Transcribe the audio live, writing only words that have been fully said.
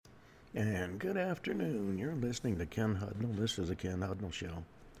And good afternoon. You're listening to Ken Hudnall. This is the Ken Hudnall Show.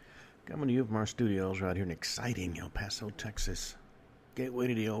 Coming to you from our studios right here in exciting El Paso, Texas. Gateway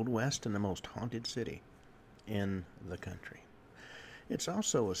to the Old West and the most haunted city in the country. It's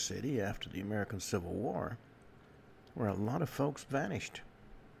also a city after the American Civil War where a lot of folks vanished.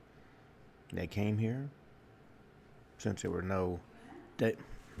 They came here since there were no...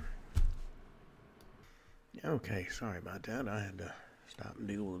 Okay, sorry about that. I had to stop and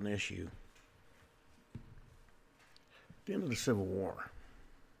deal with an issue. At the end of the Civil War,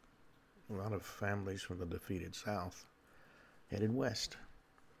 a lot of families from the defeated South headed west.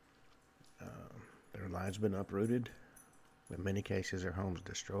 Their lives been uprooted. In many cases, their homes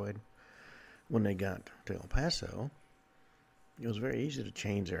destroyed. When they got to El Paso, it was very easy to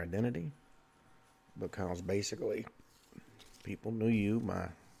change their identity because basically people knew you by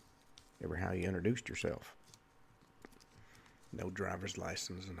how you introduced yourself. No driver's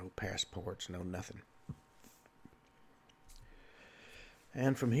license, no passports, no nothing.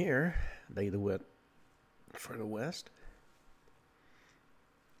 And from here, they either went further west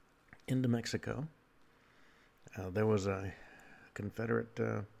into Mexico. There was a Confederate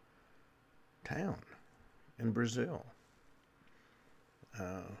town in Brazil.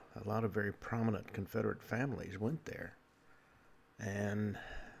 A lot of very prominent Confederate families went there. And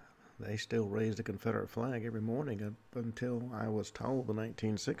they still raised the Confederate flag every morning up until, I was told, the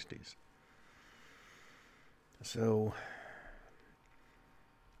 1960s. So,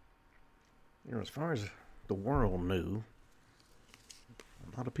 as far as the world knew,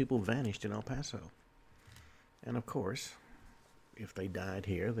 a lot of people vanished in El Paso. And of course, if they died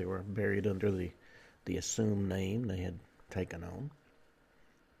here, they were buried under the assumed name they had taken on.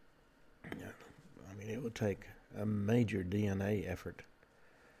 I mean, it would take a major DNA effort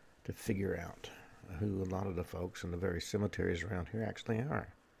to figure out who a lot of the folks in the various cemeteries around here actually are.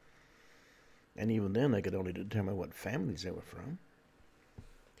 And even then, they could only determine what families they were from.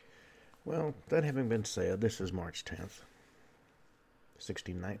 Well, that having been said, this is March 10th,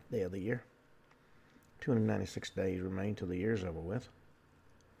 69th day of the year. 296 days remain till the year's over with.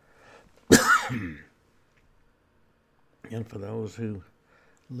 And for those who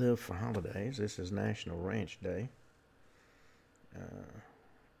live for holidays, this is National Ranch Day.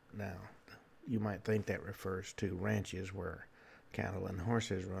 Now, you might think that refers to ranches where cattle and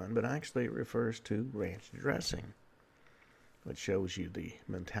horses run, but actually it refers to ranch dressing, which shows you the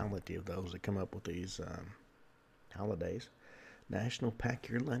mentality of those that come up with these holidays. National Pack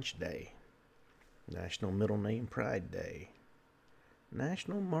Your Lunch Day. National Middle Name Pride Day.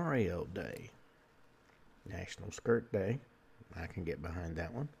 National Mario Day. National Skirt Day. I can get behind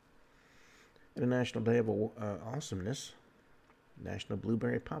that one. And a National Day of Awesomeness. National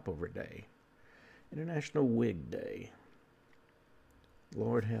Blueberry Popover Day. International Wig Day.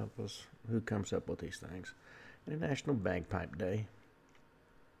 Lord help us, who comes up with these things. International Bagpipe Day.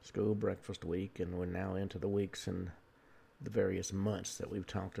 School Breakfast Week, and we're now into the weeks and the various months that we've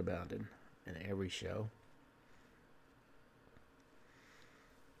talked about in every show.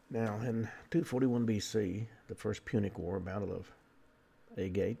 Now, in 241 BC, the First Punic War, Battle of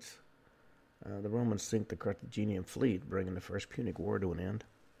Agates, the Romans sink the Carthaginian fleet, bringing the First Punic War to an end.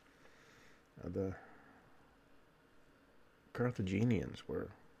 The Carthaginians were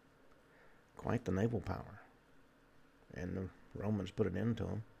quite the naval power, and the Romans put an end to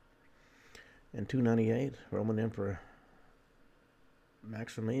them. In 298, Roman Emperor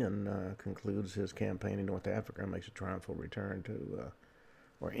Maximian concludes his campaign in North Africa and makes a triumphal return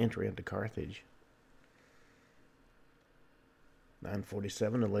or entry into Carthage.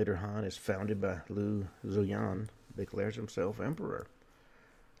 947, the later Han is founded by Lu Zhuyan, declares himself emperor.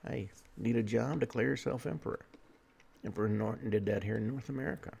 Hey, need a job? Declare yourself emperor. Emperor Norton did that here in North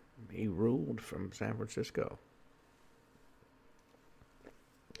America. He ruled from San Francisco.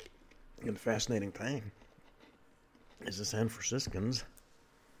 And the fascinating thing is the San Franciscans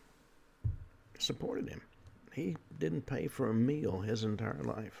supported him. He didn't pay for a meal his entire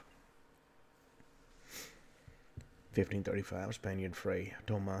life. 1535, Spaniard Fray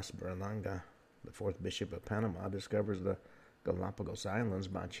Tomas Berlanga, the fourth bishop of Panama, discovers the Galapagos Islands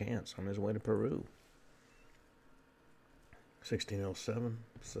by chance on his way to Peru. 1607,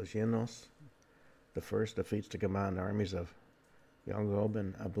 Sojenos the first defeats the combined armies of Yagob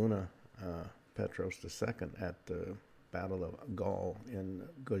and Abuna Petros II at the Battle of Gaul in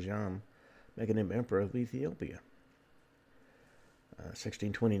Gojam, making him emperor of Ethiopia.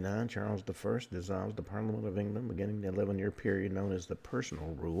 1629, Charles I dissolves the Parliament of England, beginning the 11-year period known as the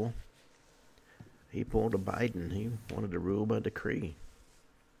Personal Rule. He pulled a Biden. He wanted to rule by decree.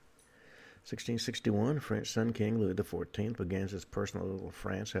 1661, French Sun King Louis XIV began his personal rule of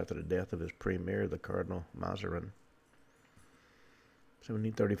France after the death of his premier, the Cardinal Mazarin.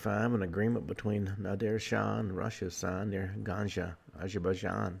 1735, an agreement between Nadir Shah and Russia is signed near Ganja,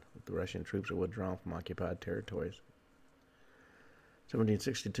 Azerbaijan, with the Russian troops are withdrawn from occupied territories.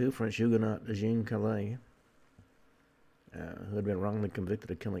 1762, French Huguenot Jean Calais, who had been wrongly convicted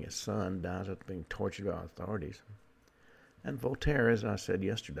of killing his son, dies after being tortured by authorities. And Voltaire, as I said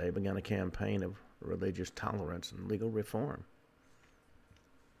yesterday, began a campaign of religious tolerance and legal reform.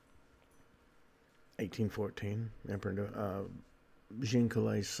 1814, Emperor Jean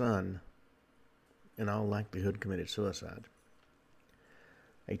Calais' son, in all likelihood, committed suicide.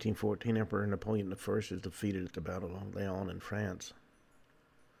 1814, Emperor Napoleon I is defeated at the Battle of Leon in France.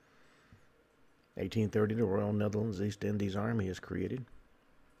 1830, the Royal Netherlands East Indies Army is created.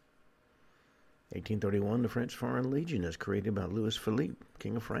 1831, the French Foreign Legion is created by Louis Philippe,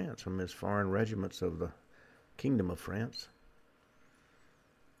 King of France, from his foreign regiments of the Kingdom of France.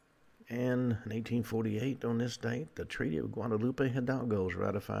 And in 1848, on this date, the Treaty of Guadalupe Hidalgo was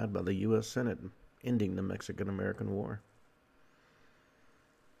ratified by the U.S. Senate, ending the Mexican-American War.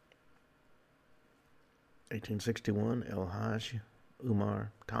 1861, El Hajj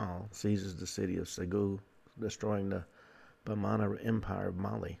Umar Tal seizes the city of Segou, destroying the Bamana Empire of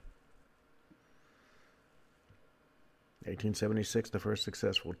Mali. 1876, the first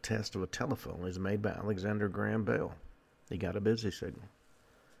successful test of a telephone is made by Alexander Graham Bell. He got a busy signal.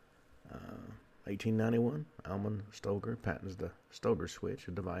 1891, Almond Stoker patents the Stoker switch,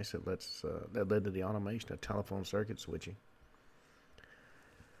 a device that led to the automation of telephone circuit switching.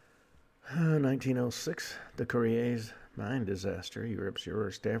 1906, the Courrières mine disaster. Europe's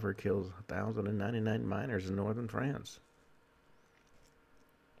Eurostaffer kills 1,099 miners in northern France.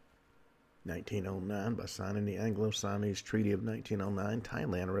 1909, by signing the Anglo-Siamese Treaty of 1909,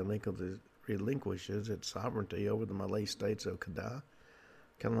 Thailand relinquishes its sovereignty over the Malay states of Kedah,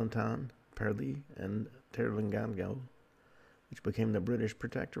 Kelantan, Perli, and Terengganu, which became the British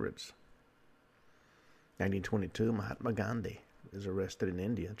protectorates. 1922, Mahatma Gandhi is arrested in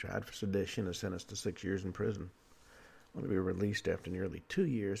India, tried for sedition, and sentenced to 6 years in prison, only to be released after nearly 2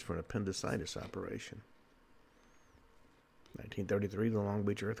 years for an appendicitis operation. 1933, the Long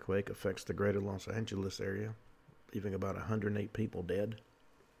Beach earthquake affects the greater Los Angeles area, leaving about 108 people dead.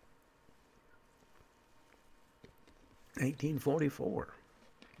 1844,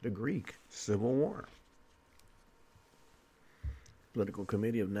 the Greek Civil War. Political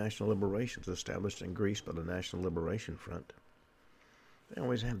Committee of National Liberation is established in Greece by the National Liberation Front. They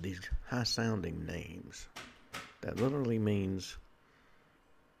always have these high-sounding names. That literally means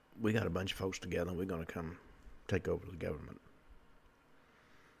we got a bunch of folks together and we're going to come take over the government.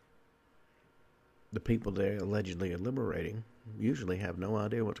 The people they allegedly are liberating usually have no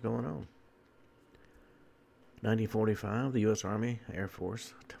idea what's going on. 1945, the U.S. Army Air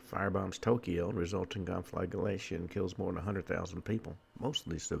Force firebombs Tokyo, resulting conflagration kills more than 100,000 people,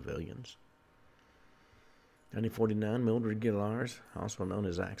 mostly civilians. 1949, Mildred Gillars, also known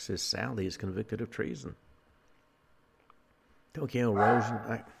as Axis Sally, is convicted of treason. Tokyo Rose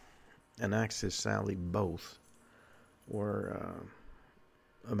and Axis Sally both were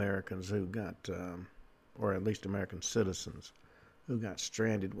Americans who got, or at least American citizens, who got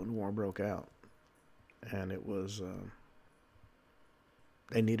stranded when the war broke out. And it was,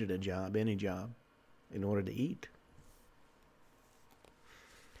 they needed a job, any job, in order to eat.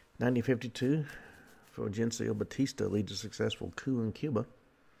 1952, Fulgencio Batista leads a successful coup in Cuba.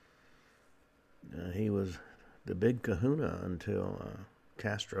 He was the big kahuna until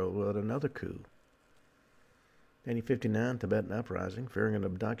Castro led another coup. 1959, Tibetan uprising. Fearing an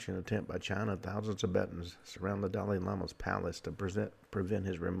abduction attempt by China, thousands of Tibetans surround the Dalai Lama's palace to prevent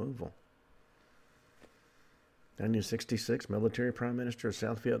his removal. 1966, military prime minister of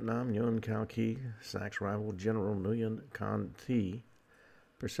South Vietnam, Nguyen Cao Ky, sacks rival General Nguyen Con Thi,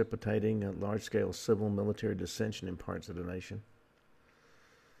 precipitating a large-scale civil-military dissension in parts of the nation.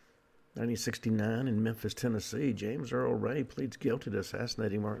 1969, in Memphis, Tennessee, James Earl Ray pleads guilty to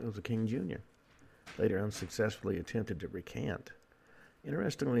assassinating Martin Luther King Jr., later unsuccessfully attempted to recant.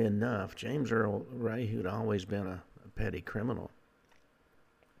 Interestingly enough, James Earl Ray, who'd always been a petty criminal,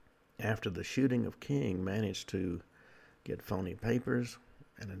 after the shooting of King, managed to get phony papers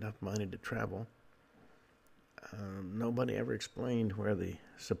and enough money to travel. Nobody ever explained where the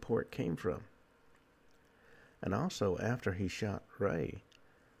support came from. And also, after he shot Ray,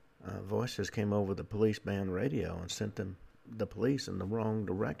 voices came over the police band radio and sent the police in the wrong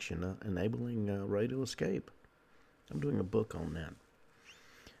direction, enabling Ray to escape. I'm doing a book on that.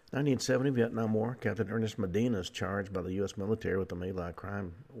 1970, Vietnam War. Captain Ernest Medina is charged by the U.S. military with the My Lai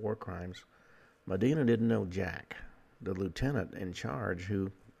war crimes. Medina didn't know Jack, the lieutenant in charge who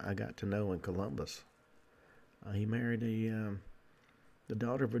I got to know in Columbus. He married the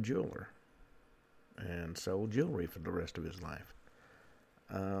daughter of a jeweler and sold jewelry for the rest of his life.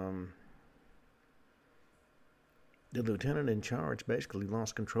 The lieutenant in charge basically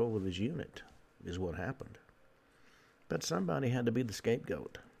lost control of his unit, is what happened. But somebody had to be the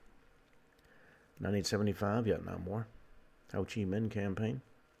scapegoat. 1975, Vietnam War, Ho Chi Minh Campaign.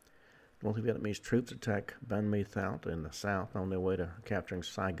 North Vietnamese troops attack Ban My Thuot in the south on their way to capturing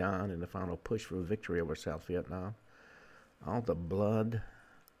Saigon in the final push for victory over South Vietnam. All the blood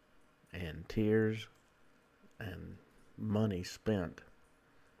and tears and money spent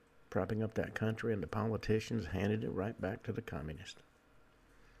propping up that country, and the politicians handed it right back to the communists.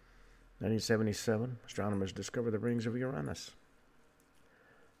 1977, astronomers discover the rings of Uranus.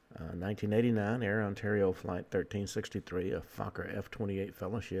 1989, Air Ontario Flight 1363, a Fokker F-28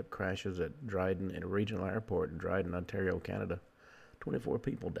 fellowship, crashes at Dryden in a regional airport in Dryden, Ontario, Canada. 24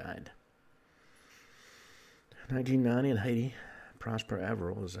 people died. 1990, in Haiti, Prosper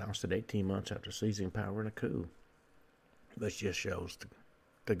Avril was ousted 18 months after seizing power in a coup. This just shows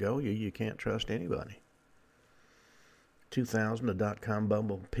to go you can't trust anybody. 2000, the dot-com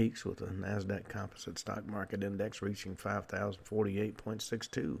bubble peaks with the NASDAQ Composite Stock Market Index reaching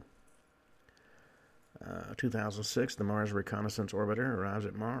 5,048.62. 2006, the Mars Reconnaissance Orbiter arrives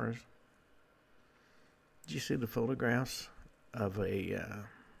at Mars. Did you see the photographs of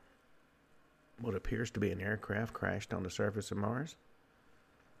what appears to be an aircraft crashed on the surface of Mars?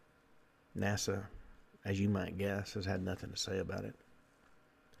 NASA, as you might guess, has had nothing to say about it.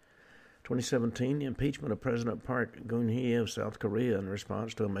 2017, the impeachment of President Park Geun-hye of South Korea in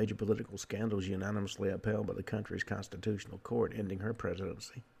response to a major political scandal is unanimously upheld by the country's constitutional court, ending her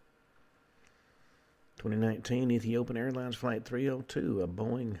presidency. 2019, Ethiopian Airlines Flight 302, a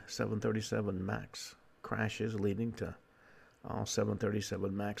Boeing 737 MAX, crashes, leading to all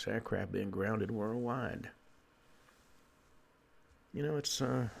 737 MAX aircraft being grounded worldwide. You know, it's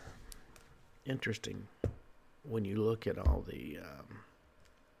interesting when you look at all the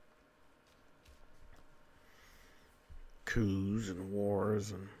coups and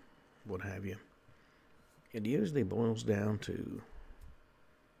wars and what have you. It usually boils down to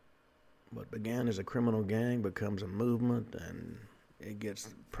what began as a criminal gang becomes a movement, and it gets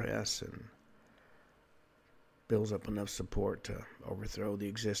press and builds up enough support to overthrow the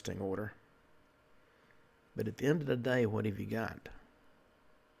existing order. But at the end of the day, what have you got?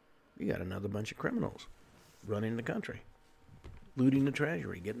 You got another bunch of criminals running the country, looting the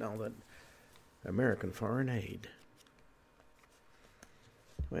treasury, getting all that American foreign aid.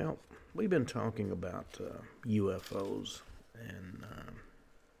 Well, we've been talking about UFOs and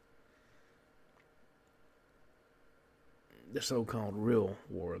the so-called real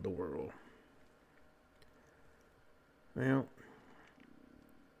war of the world. Well,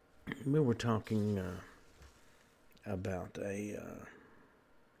 we were talking about a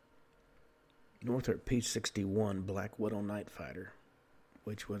Northrop P-61 Black Widow night fighter,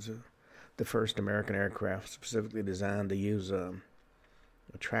 which was the first American aircraft specifically designed to use a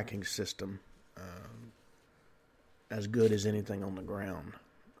tracking system as good as anything on the ground.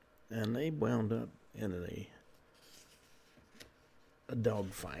 And they wound up in a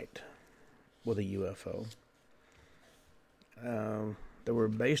dogfight with a UFO. They were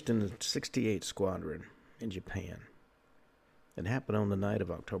based in the 68th Squadron in Japan. It happened on the night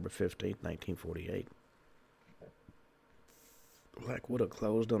of October 15th, 1948. Black Widow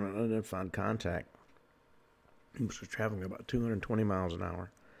closed on an unidentified contact. He was traveling about 220 miles an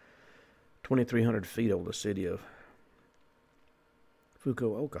hour, 2,300 feet over the city of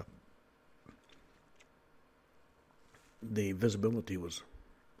Fukuoka. The visibility was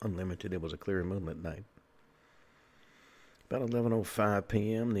unlimited. It was a clear moonlit night. About 11:05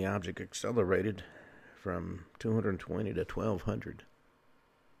 p.m., the object accelerated from 220 to 1,200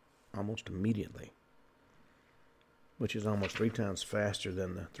 almost immediately, which is almost 3 times faster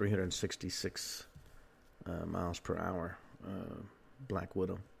than the 366 miles per hour Black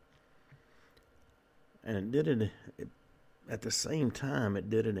Widow. And it did it at the same time. It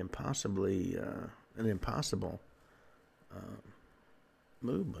did an impossible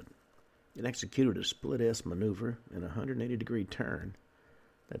movement. It executed a split S maneuver in a 180-degree turn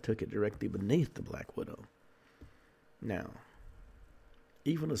that took it directly beneath the Black Widow. Now,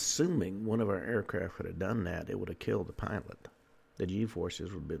 even assuming one of our aircraft would have done that, it would have killed the pilot. The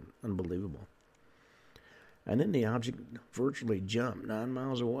G-forces would have been unbelievable. And then the object virtually jumped 9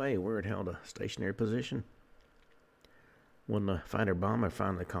 miles away where it held a stationary position. When the fighter-bomber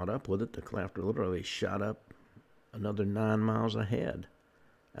finally caught up with it, the craft literally shot up another 9 miles ahead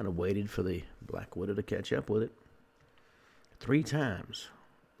and waited for the Black Widow to catch up with it. 3 times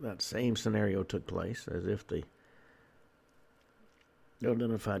that same scenario took place, as if the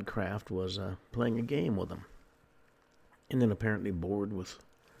unidentified craft was playing a game with them. And then apparently bored with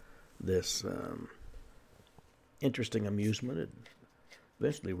this interesting amusement, it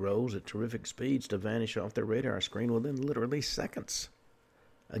eventually rose at terrific speeds to vanish off their radar screen within literally seconds.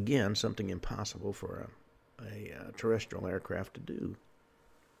 Again, something impossible for a terrestrial aircraft to do.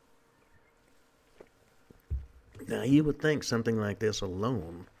 Now, you would think something like this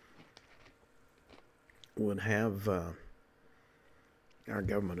alone would have our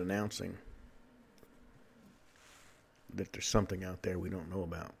government announcing that there's something out there we don't know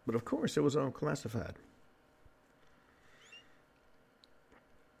about. But of course, it was all classified.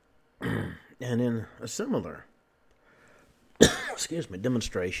 And in a similar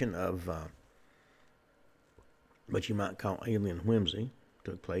demonstration of what you might call alien whimsy,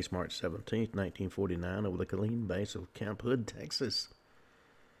 took place March 17th, 1949, over the Killeen base of Camp Hood, Texas,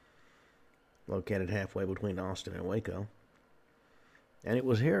 located halfway between Austin and Waco. And it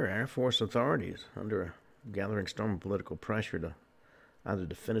was here Air Force authorities, under a gathering storm of political pressure to either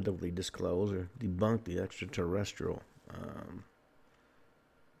definitively disclose or debunk the extraterrestrial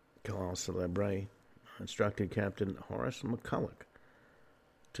call célèbre, instructed Captain Horace McCulloch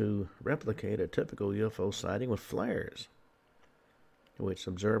to replicate a typical UFO sighting with flares, which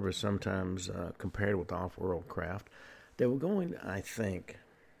observers sometimes compared with off-world craft. They were going to, I think,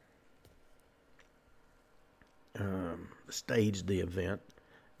 stage the event.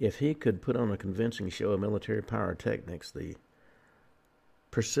 If he could put on a convincing show of military pyrotechnics, the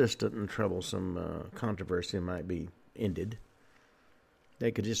persistent and troublesome controversy might be ended.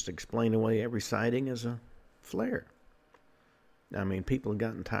 They could just explain away every sighting as a flare. I mean, people had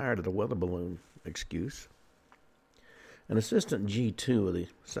gotten tired of the weather balloon excuse. An assistant G2 of the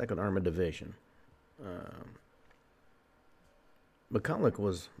 2nd Armored Division, McCulloch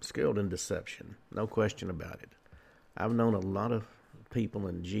was skilled in deception, no question about it. I've known a lot of people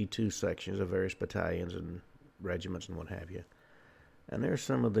in G2 sections of various battalions and regiments and what have you, and they're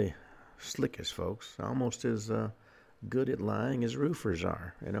some of the slickest folks, almost as good at lying as roofers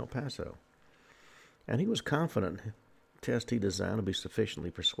are in El Paso. And he was confident the test he designed would be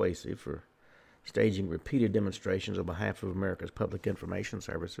sufficiently persuasive for staging repeated demonstrations on behalf of America's public information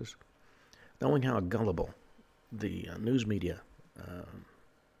services. Knowing how gullible the news media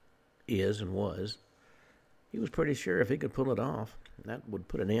is and was, he was pretty sure if he could pull it off, that would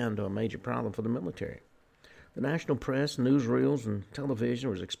put an end to a major problem for the military. The national press, newsreels, and television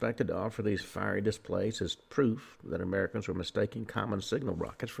was expected to offer these fiery displays as proof that Americans were mistaking common signal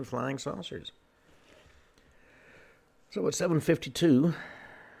rockets for flying saucers. So at 7:52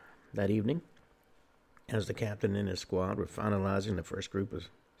 that evening, as the captain and his squad were finalizing the first group of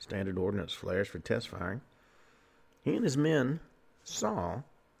standard ordnance flares for test firing, he and his men saw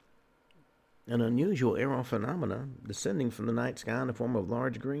an unusual aerial phenomena descending from the night sky in the form of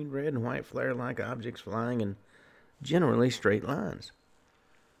large green, red, and white flare-like objects flying in generally straight lines.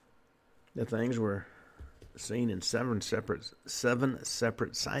 The things were seen in seven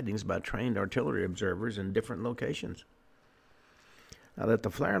separate sightings by trained artillery observers in different locations. Now, that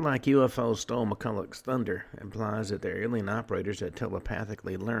the flare-like UFOs stole McCulloch's thunder implies that their alien operators had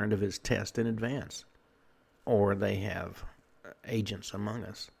telepathically learned of his test in advance, or they have agents among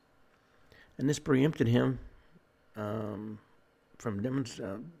us. And this preempted him from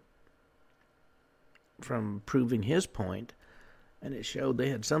proving his point, and it showed they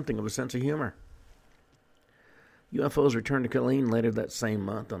had something of a sense of humor. UFOs returned to Killeen later that same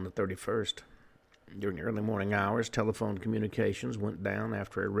month on the 31st. During the early morning hours, telephone communications went down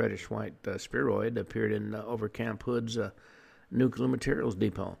after a reddish-white spheroid appeared over Camp Hood's nuclear materials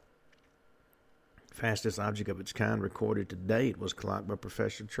depot. The fastest object of its kind recorded to date was clocked by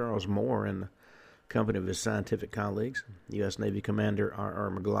Professor Charles Moore in the company of his scientific colleagues, U.S. Navy Commander R.R.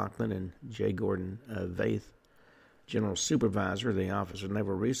 McLaughlin and J. Gordon Vaith, General Supervisor of the Office of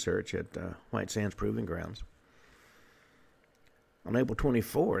Naval Research at White Sands Proving Grounds. On April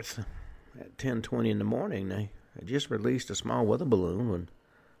 24th, at 10:20 in the morning, they had just released a small weather balloon when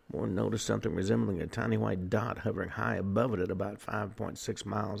Moore noticed something resembling a tiny white dot hovering high above it at about 5.6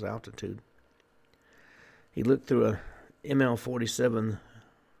 miles altitude. He looked through a ML-47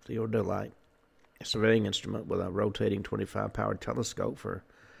 theodolite, a surveying instrument with a rotating 25-power telescope for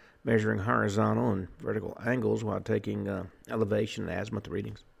measuring horizontal and vertical angles while taking elevation and azimuth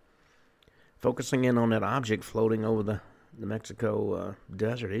readings. Focusing in on that object floating over the New Mexico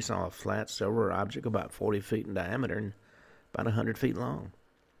desert, he saw a flat silver object about 40 feet in diameter and about 100 feet long.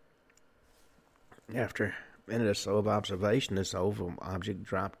 After And at a slow of observation, this oval object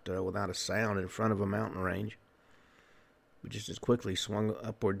dropped without a sound in front of a mountain range, but just as quickly swung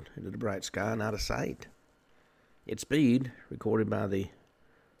upward into the bright sky and out of sight. Its speed, recorded by the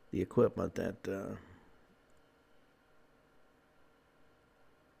equipment that the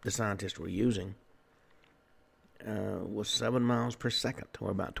scientists were using, was 7 miles per second,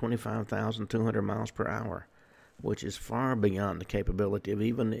 or about 25,200 miles per hour, which is far beyond the capability of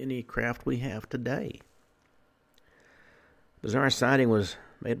even any craft we have today. Bizarre sighting was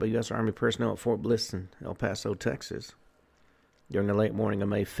made by U.S. Army personnel at Fort Bliss in El Paso, Texas, during the late morning of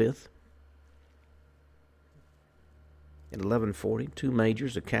May 5th. At 11:40, 2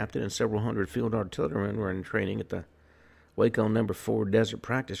 majors, a captain, and several hundred field artillerymen were in training at the Waco No. 4 Desert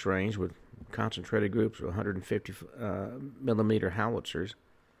Practice Range with concentrated groups of 150 millimeter howitzers,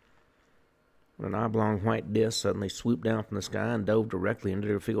 when an oblong white disc suddenly swooped down from the sky and dove directly into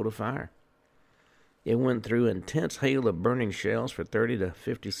their field of fire. It went through intense hail of burning shells for 30 to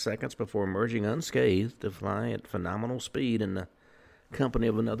 50 seconds before emerging unscathed to fly at phenomenal speed in the company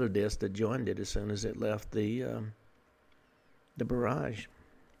of another disc that joined it as soon as it left the barrage.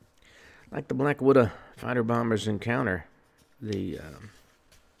 Like the Black Widow fighter bombers encounter the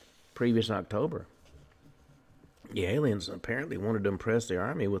previous October, the aliens apparently wanted to impress the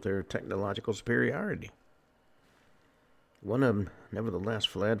Army with their technological superiority. One of them, nevertheless,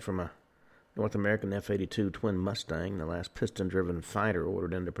 fled from a North American F-82 twin Mustang, the last piston-driven fighter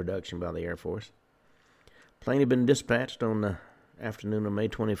ordered into production by the Air Force. The plane had been dispatched on the afternoon of May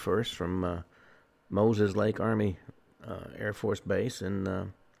 21st from Moses Lake Army Air Force Base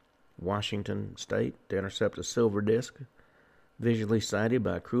in Washington State to intercept a silver disc, visually sighted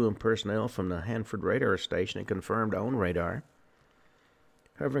by crew and personnel from the Hanford radar station and confirmed on radar,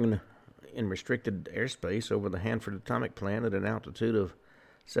 hovering in restricted airspace over the Hanford atomic plant at an altitude of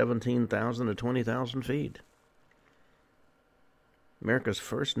 17,000 to 20,000 feet. America's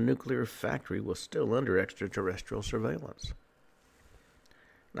first nuclear factory was still under extraterrestrial surveillance.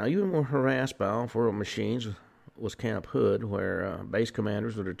 Now, even more harassed by off-world machines was Camp Hood, where base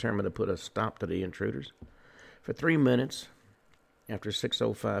commanders were determined to put a stop to the intruders. For 3 minutes after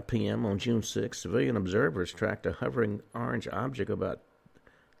 6:05 p.m. on June 6, civilian observers tracked a hovering orange object about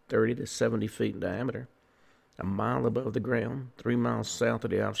 30 to 70 feet in diameter, a mile above the ground, 3 miles south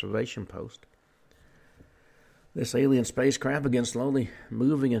of the observation post. This alien spacecraft began slowly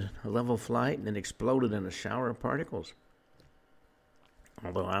moving at a level flight and then exploded in a shower of particles.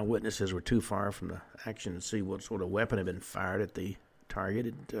 Although eyewitnesses were too far from the action to see what sort of weapon had been fired at the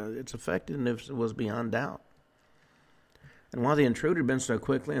target, its effectiveness was beyond doubt. And while the intruder had been so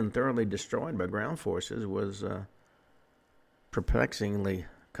quickly and thoroughly destroyed by ground forces, was perplexingly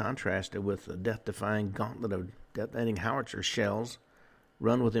contrasted with the death-defying gauntlet of detonating howitzer shells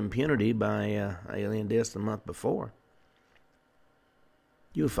run with impunity by alien discs the month before.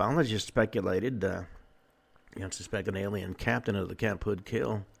 Ufologists speculated, suspected alien captain of the Camp Hood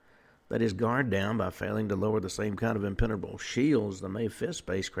kill let his guard down by failing to lower the same kind of impenetrable shields the May 5th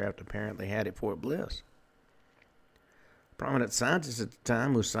spacecraft apparently had at Fort Bliss. A prominent scientist at the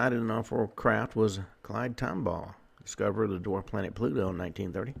time who sighted an off-world craft was Clyde Tombaugh, discoverer of the dwarf planet Pluto in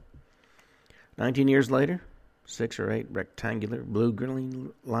 1930. 19 years later, 6 or 8 rectangular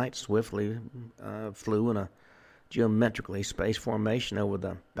blue-green lights swiftly flew in a geometrically spaced formation over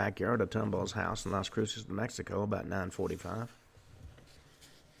the backyard of Tombaugh's house in Las Cruces, New Mexico, about 9:45.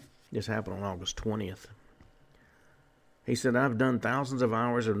 This happened on August 20th. He said, "I've done thousands of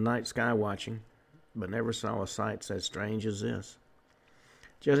hours of night sky watching, but never saw a sight as strange as this."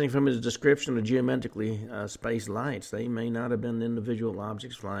 Judging from his description of geometrically spaced lights, they may not have been individual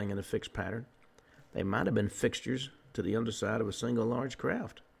objects flying in a fixed pattern. They might have been fixtures to the underside of a single large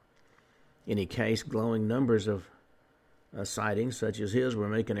craft. In any case, glowing numbers of sightings such as his were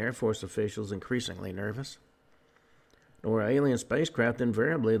making Air Force officials increasingly nervous. Nor alien spacecraft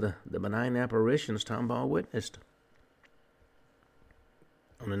invariably the benign apparitions Tombaugh witnessed.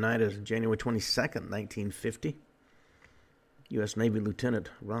 On the night of January 22nd, 1950, U.S. Navy Lieutenant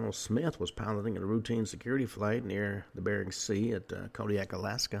Ronald Smith was piloting a routine security flight near the Bering Sea at Kodiak,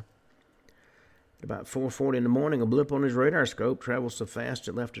 Alaska. At about 4:40 in the morning, a blip on his radar scope traveled so fast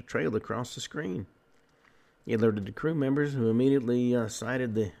it left a trail across the screen. He alerted the crew members, who immediately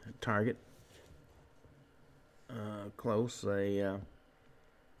sighted the target close, a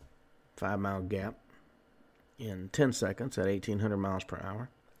 5-mile gap, in 10 seconds at 1,800 miles per hour,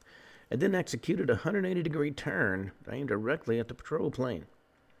 and then executed a 180-degree turn aimed directly at the patrol plane.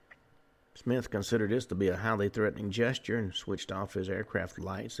 Smith considered this to be a highly threatening gesture and switched off his aircraft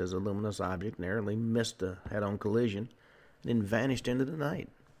lights as the luminous object narrowly missed the head-on collision and then vanished into the night.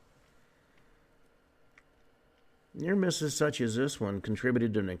 Near misses such as this one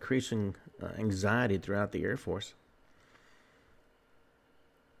contributed to an increasing anxiety throughout the Air Force.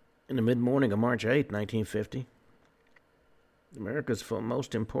 In the mid-morning of March 8, 1950, America's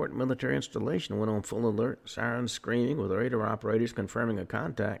most important military installation went on full alert, sirens screaming, with radar operators confirming a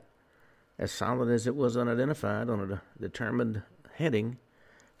contact as solid as it was unidentified on a determined heading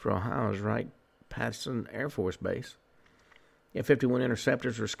for Ohio's Wright-Patterson Air Force Base. F-51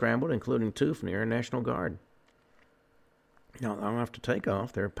 interceptors were scrambled, including two from the Air National Guard. Not long after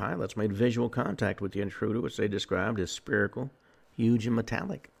takeoff, their pilots made visual contact with the intruder, which they described as spherical, huge, and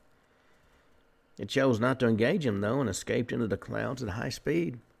metallic. It chose not to engage him, though, and escaped into the clouds at high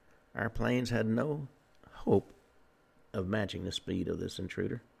speed. Our planes had no hope of matching the speed of this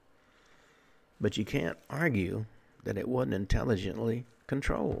intruder. But you can't argue that it wasn't intelligently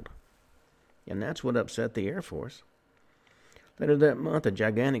controlled. And that's what upset the Air Force. Later that month, a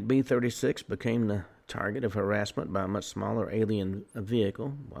gigantic B-36 became the target of harassment by a much smaller alien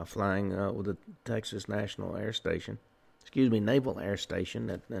vehicle while flying with the Texas Naval Air Station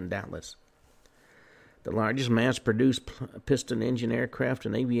in Dallas. The largest mass-produced piston-engine aircraft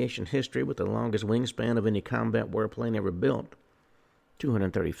in aviation history with the longest wingspan of any combat warplane ever built.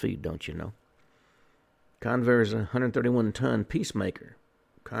 230 feet, don't you know? Convair's 131-ton Peacemaker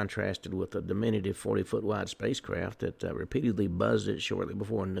contrasted with a diminutive 40-foot-wide spacecraft that repeatedly buzzed it shortly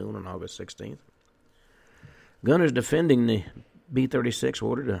before noon on August 16th. Gunners defending the B-36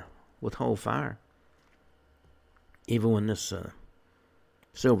 ordered to withhold fire. Even when this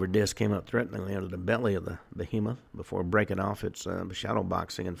silver disc came up threateningly out of the belly of the behemoth before breaking off its shadow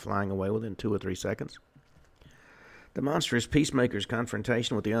boxing and flying away within 2 or 3 seconds. The monstrous Peacemaker's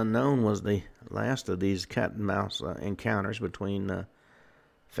confrontation with the unknown was the last of these cat-and-mouse encounters between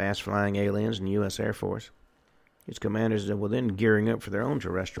fast-flying aliens and U.S. Air Force. Its commanders were then gearing up for their own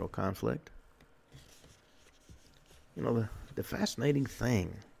terrestrial conflict. You know, the fascinating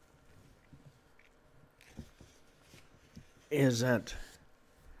thing is that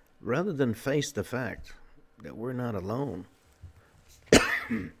rather than face the fact that we're not alone,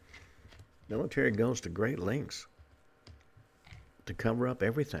 military goes to great lengths to cover up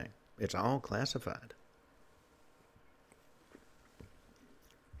everything. It's all classified.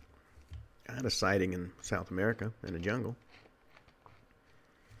 I had a sighting in South America in a jungle,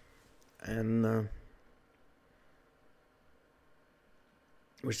 and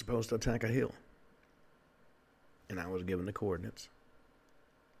we're supposed to attack a hill, and I was given the coordinates.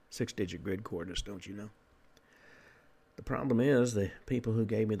 6-digit grid coordinates, don't you know? The problem is the people who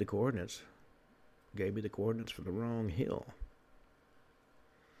gave me the coordinates for the wrong hill.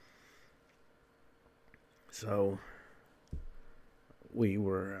 So we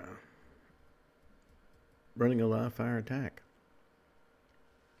were running a live fire attack.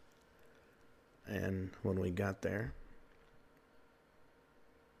 And when we got there,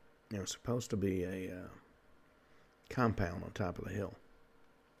 there was supposed to be a compound on top of the hill.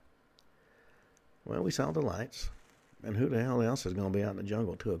 Well, we saw the lights, and who the hell else is going to be out in the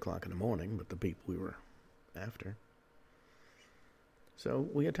jungle at 2 o'clock in the morning but the people we were after? So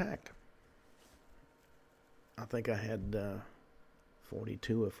we attacked. I think I had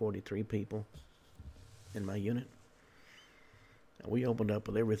 42 or 43 people in my unit. We opened up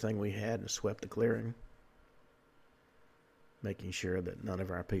with everything we had and swept the clearing, making sure that none of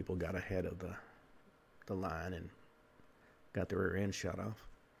our people got ahead of the line and got the rear end shut off.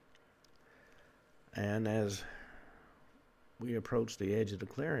 And as we approached the edge of the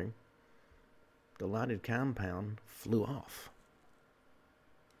clearing, the lighted compound flew off,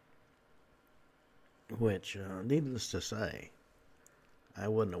 which, needless to say, I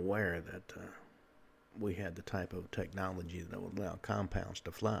wasn't aware that we had the type of technology that would allow compounds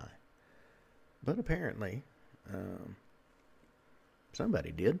to fly. But apparently,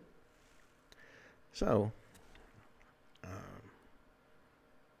 somebody did. So,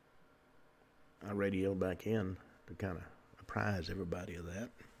 I radioed back in to kind of apprise everybody of that.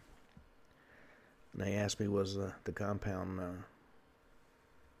 And they asked me, was the compound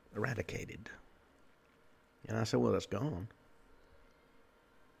eradicated? And I said, well, it's gone.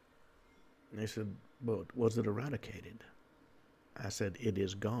 And they said, but was it eradicated? I said, it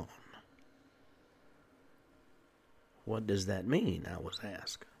is gone. What does that mean? I was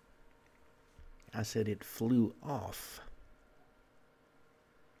asked. I said, it flew off.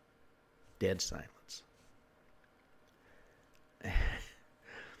 Dead silence.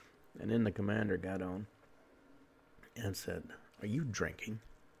 And then the commander got on and said, are you drinking?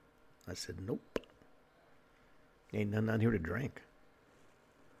 I said, nope. Ain't nothing out here to drink.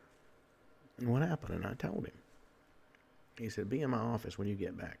 And what happened? And I told him. He said, be in my office when you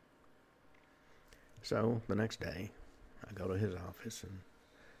get back. So the next day, I go to his office, and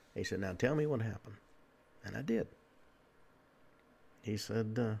he said, now tell me what happened. And I did. He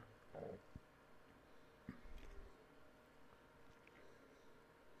said,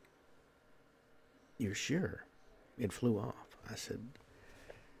 you're sure it flew off? I said,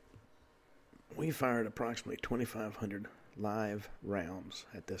 we fired approximately 2,500 live rounds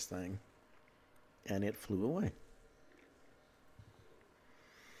at this thing, and it flew away.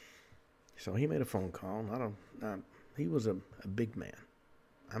 So he made a phone call. He was a big man.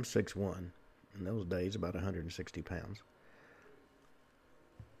 I'm 6'1". In those days, about 160 pounds.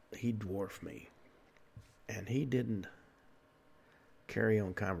 He dwarfed me. And he didn't carry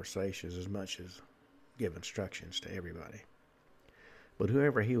on conversations as much as give instructions to everybody. But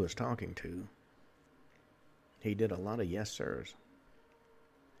whoever he was talking to, he did a lot of yes sirs.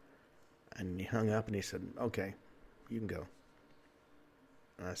 And he hung up and he said, okay, you can go.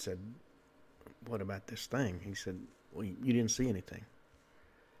 And I said, what about this thing? He said, well, you didn't see anything.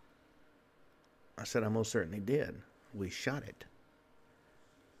 I said, I most certainly did. We shot it.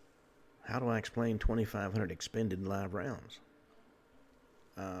 How do I explain 2,500 expended live rounds?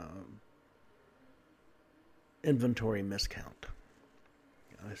 Inventory miscount.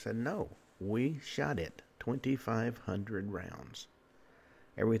 I said, no, we shot it. 2,500 rounds.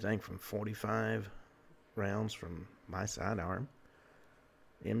 Everything from 45 rounds from my sidearm,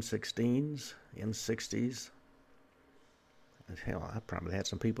 M16s, M60s. Hell, I probably had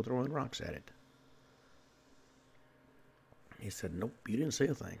some people throwing rocks at it. He said, nope, you didn't see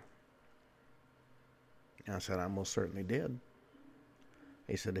a thing. I said, I most certainly did.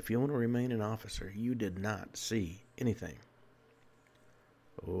 He said, if you want to remain an officer, you did not see anything.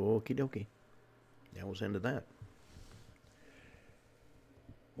 Okie dokie. That was into that.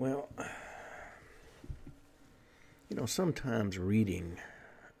 Well, sometimes reading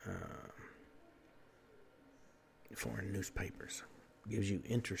foreign newspapers gives you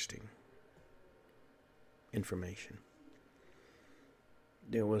interesting information.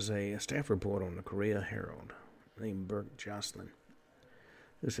 There was a staff report on the Korea Herald named Bert Jocelyn,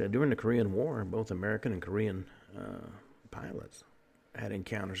 who said during the Korean War, both American and Korean pilots had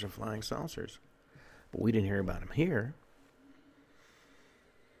encounters of flying saucers. But we didn't hear about them here.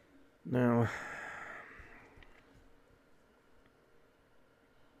 Now,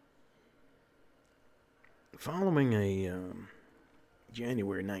 following a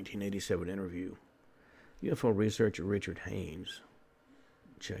January 1987 interview, UFO researcher Richard Haynes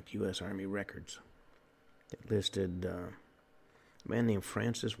checked U.S. Army records. It listed a man named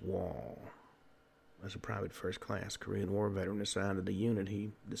Francis Wall as a private first class Korean War veteran assigned to the unit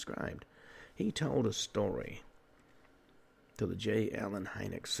he described. He told a story to the J. Allen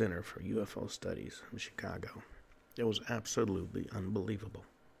Hynek Center for UFO Studies in Chicago. It was absolutely unbelievable.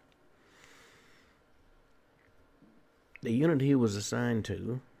 The unit he was assigned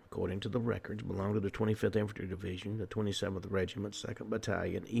to, according to the records, belonged to the 25th Infantry Division, the 27th Regiment, 2nd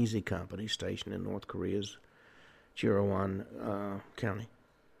Battalion, Easy Company, stationed in North Korea's Chirewon County,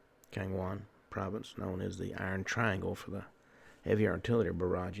 Gangwon Province, known as the Iron Triangle for the heavy artillery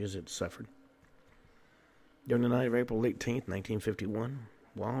barrages it suffered. During the night of April 18th, 1951,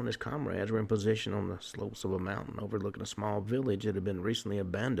 Wall and his comrades were in position on the slopes of a mountain overlooking a small village that had been recently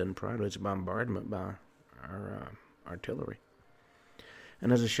abandoned prior to its bombardment by our artillery.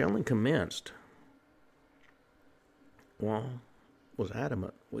 And as the shelling commenced, Wall was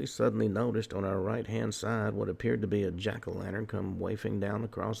adamant. We suddenly noticed on our right-hand side what appeared to be a jack-o'-lantern come wafting down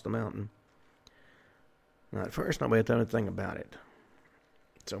across the mountain. Now, at first, nobody thought anything about it.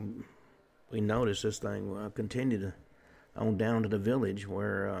 So we noticed this thing continued on down to the village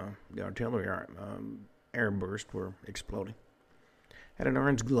where the artillery airbursts were exploding. Had an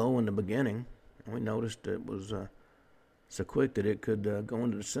orange glow in the beginning, and we noticed it was so quick that it could go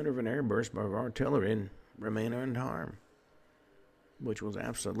into the center of an airburst by artillery and remain unharmed, which was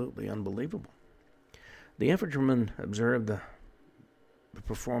absolutely unbelievable. The infantrymen observed the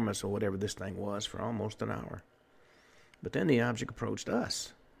performance of whatever this thing was for almost an hour. But then the object approached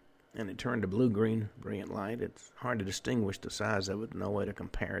us, and it turned a blue-green brilliant light. It's hard to distinguish the size of it, no way to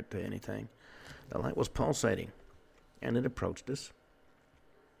compare it to anything. The light was pulsating, and it approached us.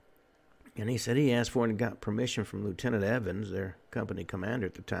 And he said he asked for and got permission from Lieutenant Evans, their company commander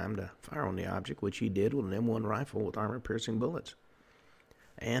at the time, to fire on the object, which he did with an M1 rifle with armor-piercing bullets.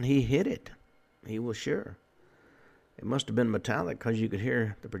 And he hit it. He was sure. It must have been metallic because you could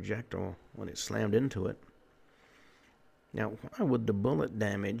hear the projectile when it slammed into it. Now, why would the bullet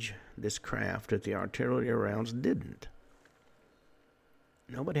damage this craft if the artillery rounds didn't?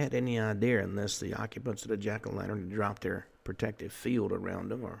 Nobody had any idea unless the occupants of the jack-o'-lantern had dropped their protective field around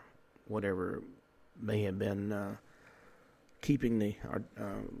them or whatever may have been keeping the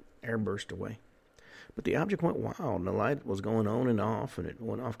airburst away. But the object went wild, and the light was going on and off, and it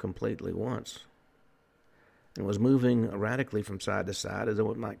went off completely once. And was moving erratically from side to side as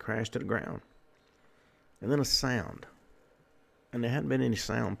though it might crash to the ground. And then a sound. And there hadn't been any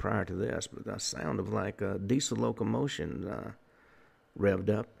sound prior to this, but a sound of like a diesel locomotion revved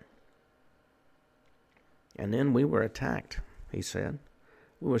up. And then we were attacked, he said.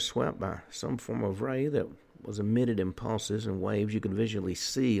 We were swept by some form of ray that was emitted in pulses and waves you could visually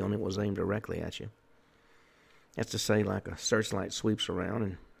see when it was aimed directly at you. That's to say, like a searchlight sweeps around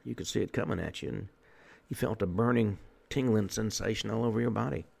and you could see it coming at you, and you felt a burning, tingling sensation all over your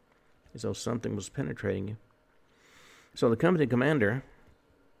body, as though something was penetrating you. So the company commander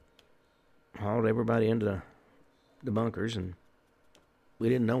hauled everybody into the bunkers, and we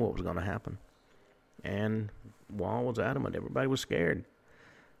didn't know what was going to happen. And Wall was adamant. Everybody was scared.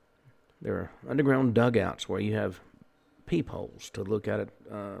 There are underground dugouts where you have peepholes to look at it,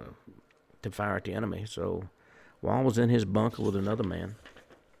 to fire at the enemy. So Wall was in his bunker with another man,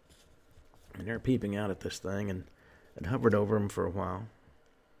 and they're peeping out at this thing, and it hovered over him for a while,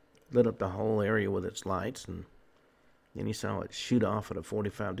 lit up the whole area with its lights, and then he saw it shoot off at a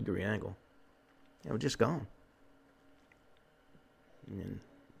 45-degree angle. It was just gone. And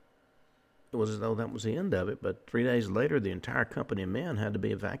it was as though that was the end of it, but 3 days later, the entire company of men had to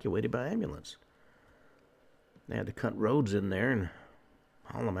be evacuated by ambulance. They had to cut roads in there and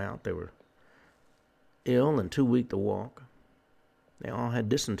haul them out. They were ill and too weak to walk. They all had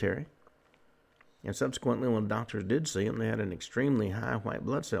dysentery. And subsequently, when doctors did see them, they had an extremely high white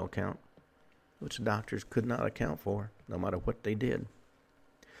blood cell count, which the doctors could not account for, no matter what they did.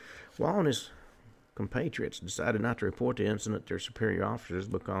 Wall and his compatriots decided not to report the incident to their superior officers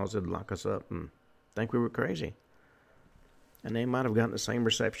because they'd lock us up and think we were crazy. And they might have gotten the same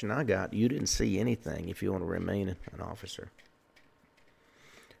reception I got. You didn't see anything if you want to remain an officer.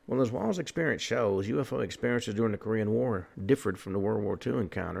 Well, as Wall's experience shows, UFO experiences during the Korean War differed from the World War II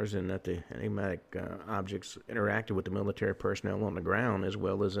encounters in that the enigmatic objects interacted with the military personnel on the ground as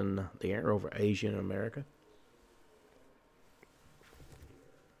well as in the air over Asia and America.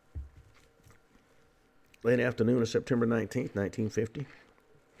 Late afternoon of September 19th, 1950,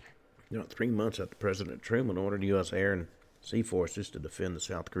 3 months after President Truman ordered U.S. air and sea forces to defend the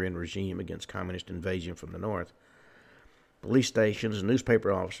South Korean regime against communist invasion from the north, police stations and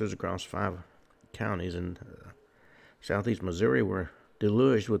newspaper officers across 5 counties in southeast Missouri were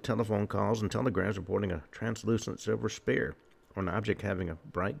deluged with telephone calls and telegrams reporting a translucent silver spear, or an object having a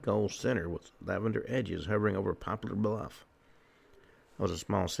bright gold center with lavender edges hovering over Poplar Bluff. It was a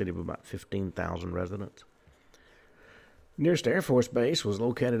small city of about 15,000 residents. The nearest Air Force base was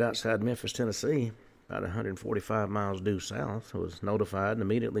located outside Memphis, Tennessee, about 145 miles due south. It was notified and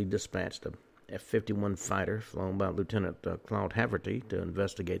immediately dispatched a F-51 fighter flown by Lieutenant Claude Haverty to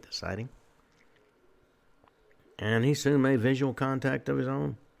investigate the sighting. And he soon made visual contact of his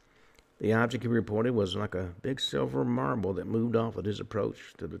own. The object he reported was like a big silver marble that moved off at his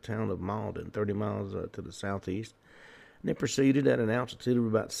approach to the town of Malden, 30 miles to the southeast. And it proceeded at an altitude of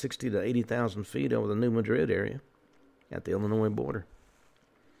about 60 to 80,000 feet over the New Madrid area at the Illinois border.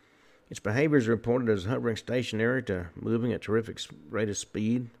 Its behavior is reported as hovering stationary to moving at terrific rate of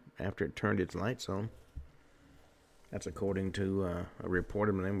speed after it turned its lights on. That's according to a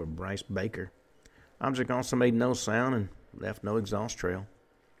reporter by the name of Bryce Baker. Object also made no sound and left no exhaust trail.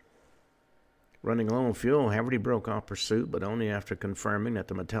 Running low on fuel, Haverty broke off pursuit, but only after confirming that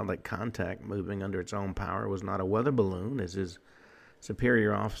the metallic contact moving under its own power was not a weather balloon, as his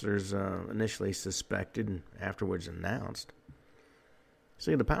superior officers initially suspected and afterwards announced.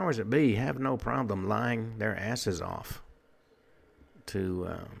 See, the powers that be have no problem lying their asses off to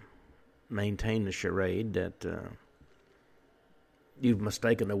maintain the charade that you've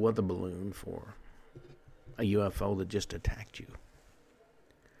mistaken a weather balloon for a UFO that just attacked you.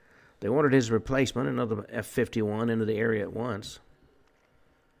 They ordered his replacement, another F-51, into the area at once.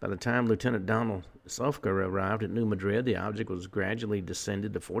 By the time Lieutenant Donald Sofka arrived at New Madrid, the object was gradually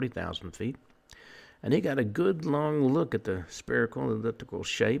descended to 40,000 feet, and he got a good long look at the spherical elliptical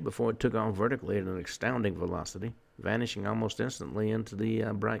shape before it took off vertically at an astounding velocity, vanishing almost instantly into the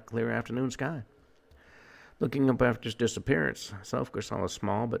bright, clear afternoon sky. Looking up after its disappearance, Sofka saw a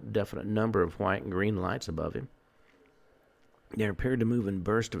small but definite number of white and green lights above him. They appeared to move in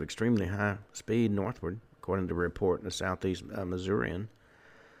bursts of extremely high speed northward, according to a report in the southeast Missourian.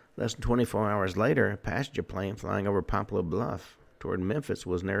 Less than 24 hours later, a passenger plane flying over Poplar Bluff toward Memphis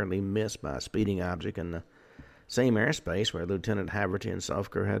was narrowly missed by a speeding object in the same airspace where Lieutenant Haverty and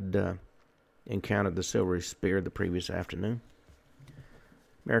Sofker had encountered the silvery spear the previous afternoon.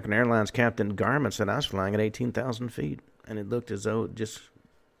 American Airlines Captain Garment said, "I was flying at 18,000 feet, and it looked as though it just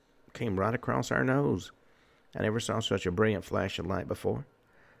came right across our nose. I never saw such a brilliant flash of light before.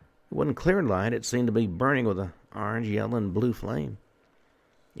 It wasn't clear light. It seemed to be burning with an orange, yellow, and blue flame.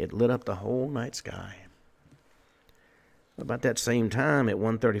 It lit up the whole night sky." About that same time, at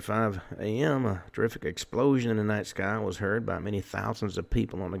 1:35 a.m., a terrific explosion in the night sky was heard by many thousands of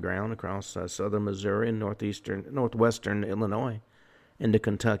people on the ground across southern Missouri and northwestern Illinois, into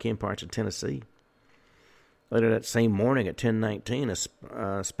Kentucky and parts of Tennessee. Later that same morning at 10:19,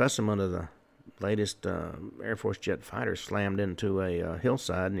 a specimen of the latest Air Force jet fighter slammed into a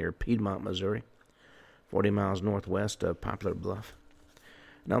hillside near Piedmont, Missouri, 40 miles northwest of Poplar Bluff.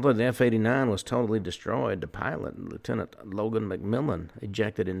 And although the F-89 was totally destroyed, the pilot, Lieutenant Logan McMillan,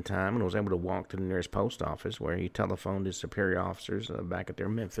 ejected in time and was able to walk to the nearest post office, where he telephoned his superior officers back at their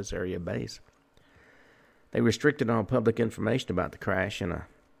Memphis area base. They restricted all public information about the crash in a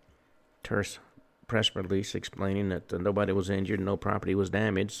terse press release explaining that nobody was injured and no property was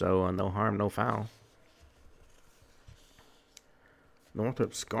damaged, so no harm, no foul.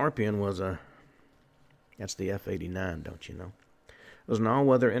 Northrop Scorpion was that's the F-89, don't you know? It was an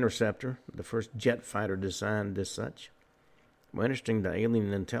all-weather interceptor, the first jet fighter designed as such. More interesting to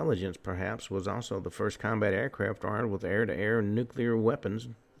alien intelligence, perhaps, was also the first combat aircraft armed with air-to-air nuclear weapons,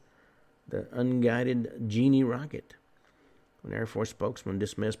 the unguided Genie rocket. An Air Force spokesman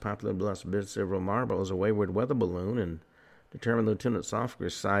dismissed Poplar Bluff's Bid-Silver Marble as a wayward weather balloon and determined Lieutenant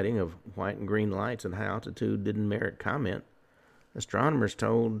Sofker's sighting of white and green lights at high altitude didn't merit comment. Astronomers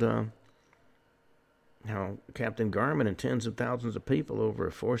told how Captain Garment and tens of thousands of people over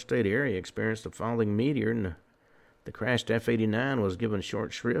a four-state area experienced a falling meteor, and the crashed F-89 was given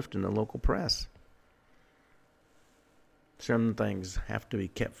short shrift in the local press. Some things have to be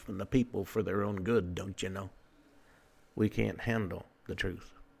kept from the people for their own good, don't you know? We can't handle the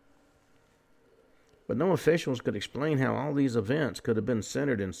truth. But no officials could explain how all these events could have been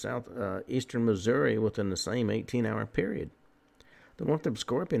centered in southeastern Missouri within the same 18-hour period. The Northrop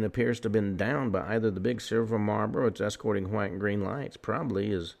Scorpion appears to have been downed by either the Big Silver Marble or its escorting white and green lights,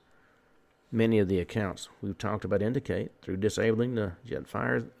 probably, as many of the accounts we've talked about indicate, through disabling the jet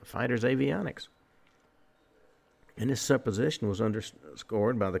fighter's avionics. And this supposition was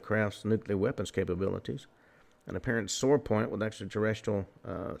underscored by the craft's nuclear weapons capabilities, an apparent sore point with extraterrestrial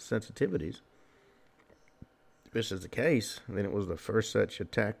sensitivities. If this is the case, then it was the first such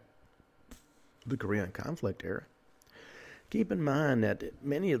attack of the Korean conflict era. Keep in mind that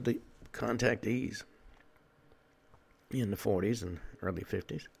many of the contactees in the 40s and early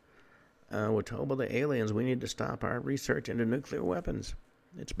 50s were told by the aliens, we need to stop our research into nuclear weapons.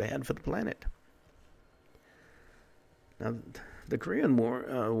 It's bad for the planet. Now, the Korean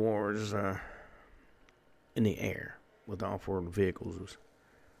Wars in the air with off-world vehicles was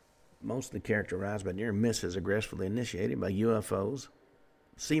mostly characterized by near misses aggressively initiated by UFOs,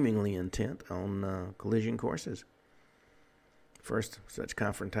 seemingly intent on collision courses. First such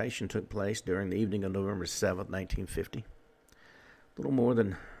confrontation took place during the evening of November 7th, 1950. A little more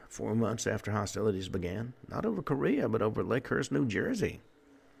than 4 months after hostilities began, not over Korea, but over Lakehurst, New Jersey,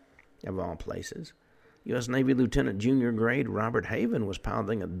 of all places. U.S. Navy Lieutenant Junior Grade Robert Haven was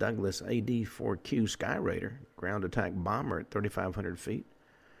piloting a Douglas AD-4Q Skyraider, ground attack bomber at 3,500 feet,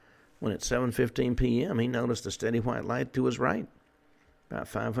 when at 7:15 p.m. he noticed a steady white light to his right, about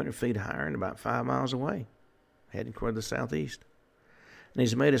 500 feet higher and about 5 miles away, heading toward the southeast. And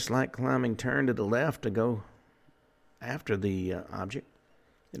he's made a slight climbing turn to the left to go after the object.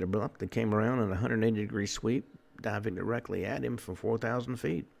 It abruptly came around in a 180-degree sweep, diving directly at him from 4,000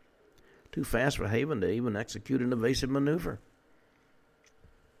 feet. Too fast for Haven to even execute an evasive maneuver.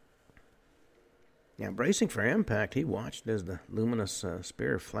 Now, bracing for impact, he watched as the luminous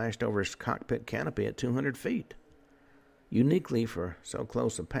spear flashed over his cockpit canopy at 200 feet. Uniquely for so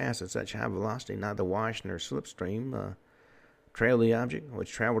close a pass at such high velocity, neither wash nor slipstream trailed the object,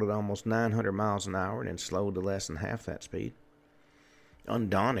 which traveled at almost 900 miles an hour and then slowed to less than half that speed.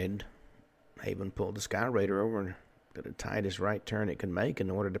 Undaunted, Haven pulled the Skyraider over to the tightest right turn it could make in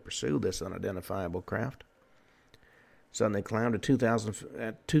order to pursue this unidentifiable craft. Suddenly climbed to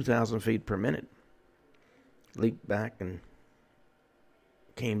 2,000 feet per minute, leaped back and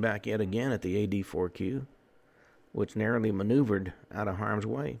came back yet again at the AD-4Q, which narrowly maneuvered out of harm's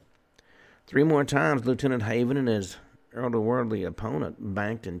way. 3 more times, Lieutenant Haven and his otherworldly opponent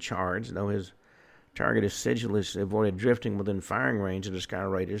banked and charged, though his target assiduously avoided drifting within firing range of the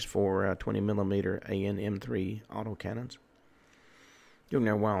Skyraider's 4 20mm AN M3 autocannons. During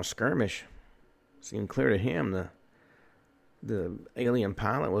their wild skirmish, it seemed clear to him the The alien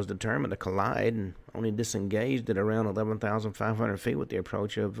pilot was determined to collide and only disengaged at around 11,500 feet with the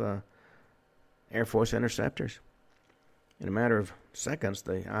approach of Air Force interceptors. In a matter of seconds,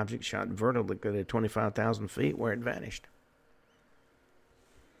 the object shot vertically at 25,000 feet where it vanished.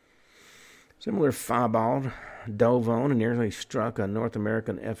 Similar fireball dove on and nearly struck a North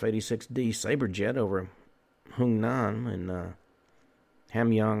American F-86D Saberjet over Hungnam in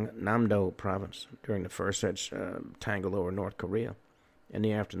Hamgyong-Namdo province during the first such tangle over North Korea in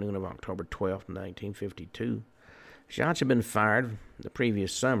the afternoon of October 12, 1952. Shots had been fired the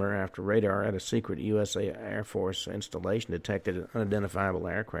previous summer after radar at a secret U.S. Air Force installation detected an unidentifiable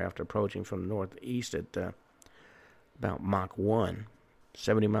aircraft approaching from the northeast at about Mach 1,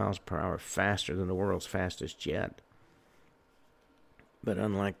 70 miles per hour faster than the world's fastest jet. But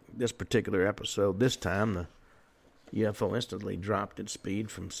unlike this particular episode, this time the UFO instantly dropped its speed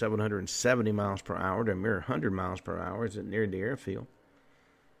from 770 miles per hour to a mere 100 miles per hour as it neared the airfield.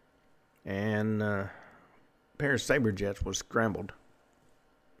 And a pair of Saberjets was scrambled.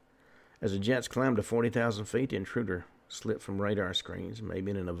 As the jets climbed to 40,000 feet, the intruder slipped from radar screens,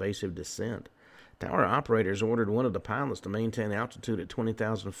 maybe in an evasive descent. Tower operators ordered one of the pilots to maintain altitude at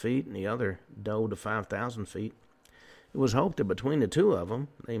 20,000 feet and the other dove to 5,000 feet. It was hoped that between the two of them,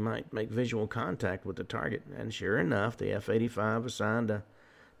 they might make visual contact with the target, and sure enough, the F-85 assigned to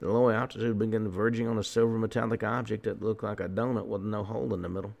the low altitude began verging on a silver metallic object that looked like a donut with no hole in the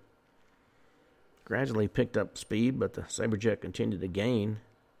middle. Gradually picked up speed, but the Saberjet continued to gain.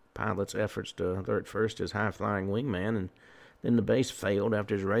 Pilot's efforts to alert first his high-flying wingman, and then the base failed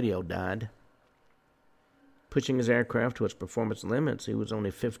after his radio died. Pushing his aircraft to its performance limits, he was only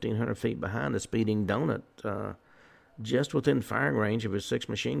 1,500 feet behind the speeding donut, just within firing range of his 6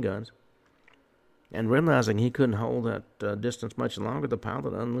 machine guns. And realizing he couldn't hold that distance much longer, the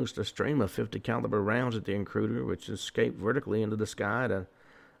pilot unloosed a stream of 50 caliber rounds at the intruder, which escaped vertically into the sky at an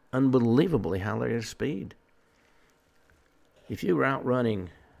unbelievably high rate of speed. If you were outrunning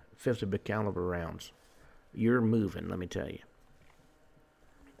 50 caliber rounds, you're moving, let me tell you.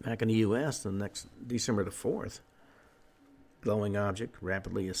 Back in the U.S., the next December the 4th, glowing object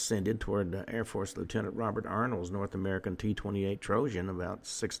rapidly ascended toward Air Force Lieutenant Robert Arnold's North American T-28 Trojan about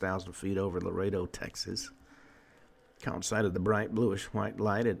 6,000 feet over Laredo, Texas. Caught sight of the bright bluish-white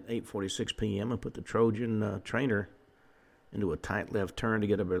light at 8:46 p.m. and put the Trojan trainer into a tight left turn to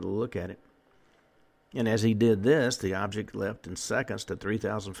get a better look at it. And as he did this, the object leapt in seconds to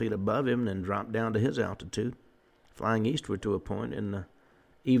 3,000 feet above him and then dropped down to his altitude, flying eastward to a point in the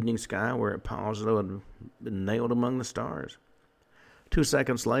evening sky where it paused as though it had been nailed among the stars. 2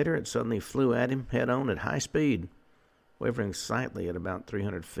 seconds later, it suddenly flew at him head-on at high speed, wavering slightly at about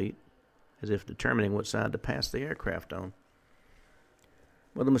 300 feet, as if determining what side to pass the aircraft on.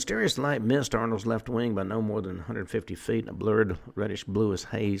 Well, the mysterious light missed Arnold's left wing by no more than 150 feet, a blurred reddish-bluish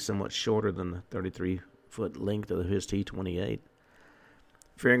haze somewhat shorter than the 33-foot length of his T-28.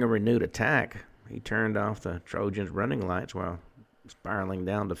 Fearing a renewed attack, he turned off the Trojan's running lights while spiraling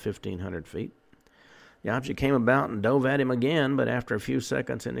down to 1,500 feet. The object came about and dove at him again, but after a few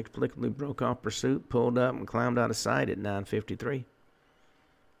seconds inexplicably broke off pursuit, pulled up, and climbed out of sight at 9:53.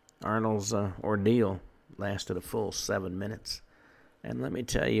 Arnold's ordeal lasted a full 7 minutes. And let me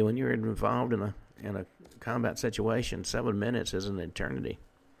tell you, when you're involved in a combat situation, 7 minutes is an eternity.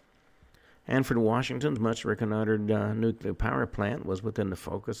 Hanford, Washington's much reconnoitered nuclear power plant was within the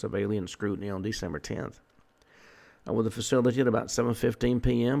focus of alien scrutiny on December 10th. With the facility at about 7:15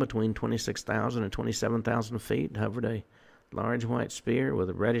 p.m., between 26,000 and 27,000 feet, hovered a large white sphere with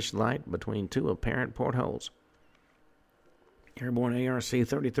a reddish light between two apparent portholes. Airborne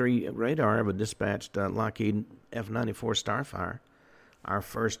ARC-33 radar had dispatched Lockheed F-94 Starfire, our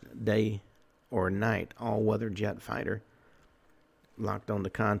first day or night all-weather jet fighter, locked on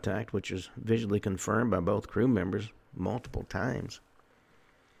to contact, which is visually confirmed by both crew members multiple times.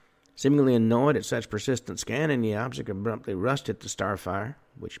 Seemingly annoyed at such persistent scanning, the object abruptly rushed at the Starfire,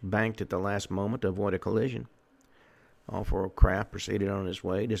 which banked at the last moment to avoid a collision. All 4 craft proceeded on its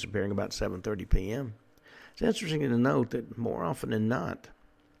way, disappearing about 7:30 p.m. It's interesting to note that more often than not,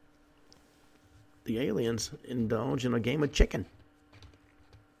 the aliens indulge in a game of chicken,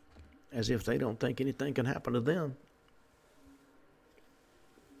 as if they don't think anything can happen to them.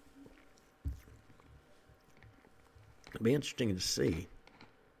 It'd be interesting to see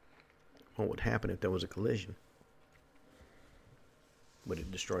what would happen if there was a collision. Would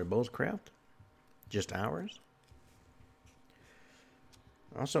it destroy both craft? Just ours?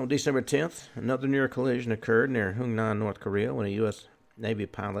 Also on December 10th, another near collision occurred near Hungnam, North Korea, when a U.S. Navy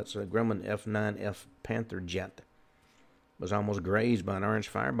pilot's Grumman F-9F Panther jet was almost grazed by an orange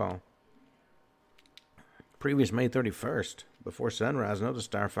fireball. Previous May 31st, before sunrise, another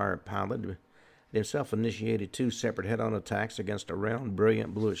Starfire pilot himself initiated 2 separate head-on attacks against a round,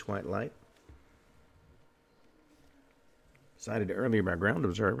 brilliant bluish-white light, cited earlier by ground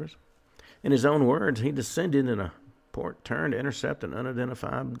observers. In his own words, he descended in a port turn to intercept an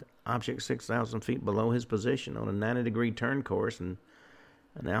unidentified object 6,000 feet below his position on a 90-degree turn course and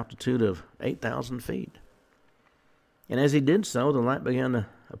an altitude of 8,000 feet. And as he did so, the light began a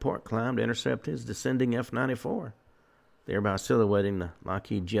port climb to intercept his descending F-94, thereby silhouetting the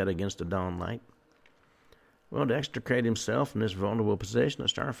Lockheed jet against the dawn light. Well, to extricate himself from this vulnerable position, the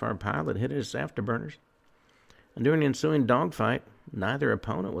Starfire pilot hit his afterburners, and during the ensuing dogfight, neither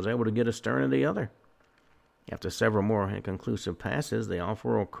opponent was able to get astern of the other. After several more inconclusive passes, the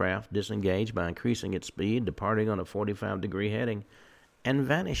off-world craft disengaged by increasing its speed, departing on a 45-degree heading, and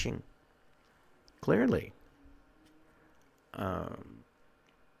vanishing. Clearly,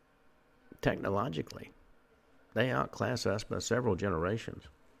 technologically, they outclass us by several generations.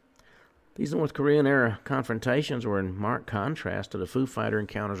 These North Korean-era confrontations were in marked contrast to the Foo Fighter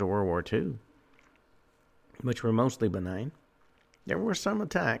encounters of World War II, which were mostly benign. There were some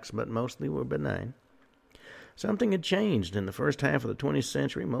attacks, but mostly were benign. Something had changed. In the first half of the 20th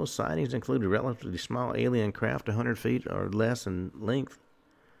century, most sightings included relatively small alien craft 100 feet or less in length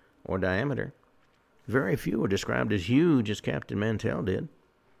or diameter. Very few were described as huge, as Captain Mantell did.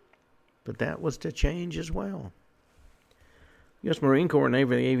 But that was to change as well. U.S. Marine Corps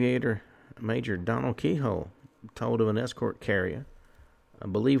Naval Aviator Major Donald Keyhoe told of an escort carrier,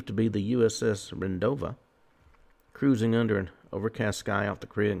 believed to be the USS Rendova, cruising under an overcast sky off the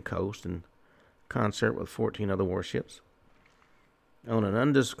Korean coast in concert with 14 other warships. On an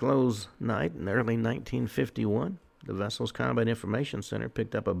undisclosed night in early 1951, the vessel's Combat Information Center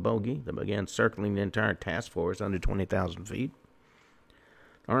picked up a bogey that began circling the entire task force under 20,000 feet.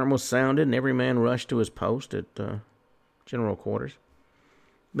 The alarm was sounded, and every man rushed to his post at general quarters.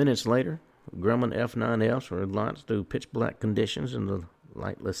 Minutes later, Grumman F-9Fs were launched through pitch-black conditions in the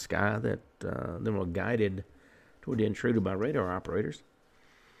lightless sky that then were guided toward the intruder by radar operators.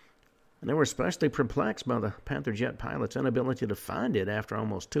 And they were especially perplexed by the Panther jet pilot's inability to find it after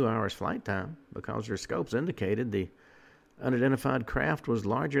almost 2 hours flight time, because their scopes indicated the unidentified craft was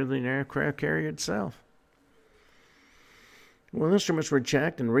larger than the aircraft carrier itself. Well, instruments were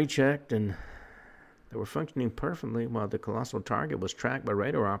checked and rechecked, and they were functioning perfectly while the colossal target was tracked by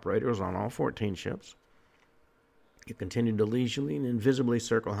radar operators on all 14 ships. It continued to leisurely and invisibly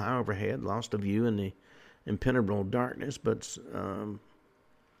circle high overhead, lost to view in the impenetrable darkness, but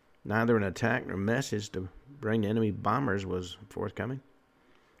neither an attack nor message to bring the enemy bombers was forthcoming.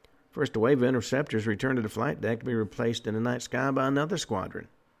 First, a wave of interceptors returned to the flight deck to be replaced in the night sky by another squadron,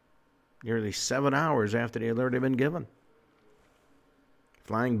 nearly 7 hours after the alert had been given.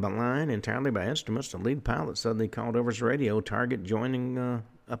 Flying blind entirely by instruments, the lead pilot suddenly called over his radio, target joining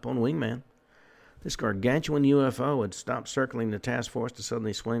up on wingman. This gargantuan UFO had stopped circling the task force to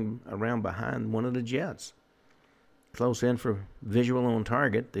suddenly swing around behind one of the jets. Close in for visual on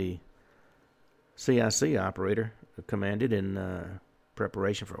target, the CIC operator commanded in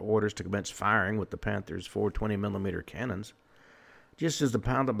preparation for orders to commence firing with the Panther's 420mm cannons. Just as the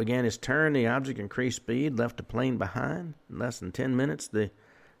pilot began his turn, the object increased speed, left the plane behind. In less than 10 minutes, the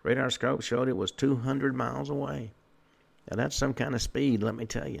radar scope showed it was 200 miles away. Now, that's some kind of speed, let me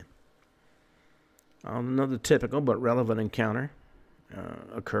tell you. Another typical but relevant encounter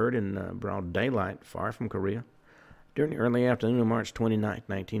occurred in broad daylight, far from Korea. During the early afternoon of March 29,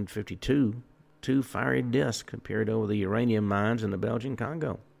 1952, 2 fiery discs appeared over the uranium mines in the Belgian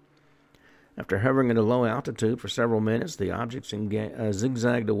Congo. After hovering at a low altitude for several minutes, the objects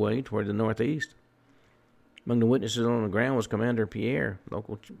zigzagged away toward the northeast. Among the witnesses on the ground was Commander Pierre,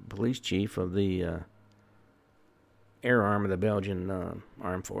 local police chief of the air arm of the Belgian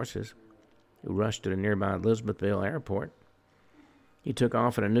armed forces, who rushed to the nearby Elizabethville airport. He took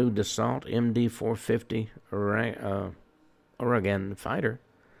off in a new Dassault MD-450 Ouragan fighter,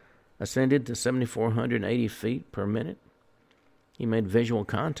 ascended to 7,480 feet per minute. He made visual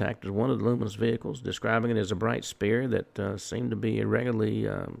contact with one of the luminous vehicles, describing it as a bright spear that seemed to be irregularly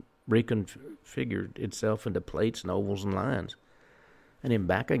reconfigured itself into plates and ovals and lines, and then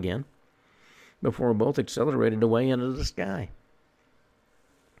back again, before both accelerated away into the sky.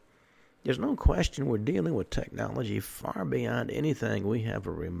 There's no question we're dealing with technology far beyond anything we have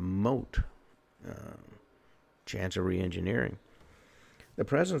a remote chance of re-engineering. The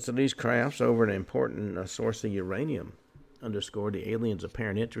presence of these crafts over an important source of uranium underscored the aliens'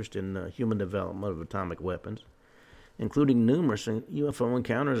 apparent interest in human development of atomic weapons, including numerous UFO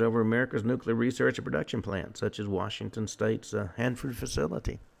encounters over America's nuclear research and production plants, such as Washington State's Hanford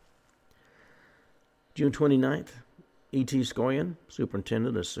facility. June 29th, E.T. Scoyan,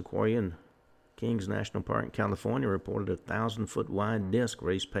 superintendent of Sequoia and Kings National Park in California, reported a 1,000-foot wide disc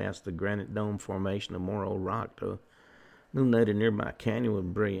raced past the granite dome formation of Morro Rock to illuminate a nearby canyon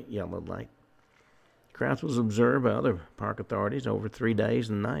with brilliant yellow light. The crash was observed by other park authorities over 3 days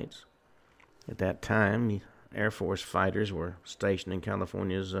and nights. At that time, Air Force fighters were stationed in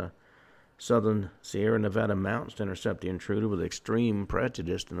California's southern Sierra Nevada mountains to intercept the intruder with extreme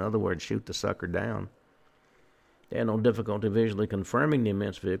prejudice, in other words, shoot the sucker down. They had no difficulty visually confirming the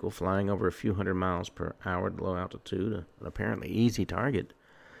immense vehicle flying over a few hundred miles per hour at low altitude, an apparently easy target.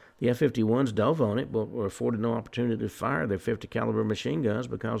 The F-51s dove on it, but were afforded no opportunity to fire their 50-caliber machine guns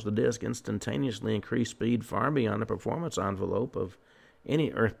because the disc instantaneously increased speed far beyond the performance envelope of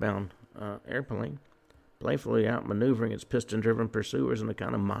any earthbound airplane, playfully outmaneuvering its piston-driven pursuers in a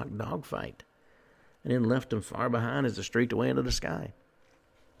kind of mock dogfight, and then left them far behind as it streaked away into the sky.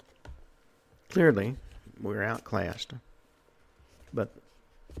 Clearly, we were outclassed, but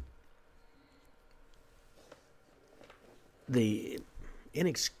the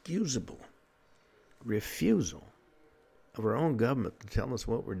inexcusable refusal of our own government to tell us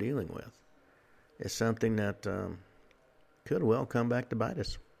what we're dealing with is something that could well come back to bite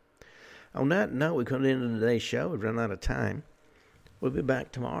us. On that note, we come to the end of today's show. We've run out of time. We'll be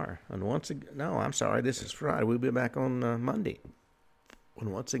back tomorrow. And this is Friday. We'll be back on Monday.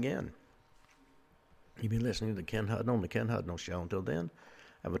 And once again, you'll be listening to Ken Hudnall on the Ken Hudnall Show. Until then,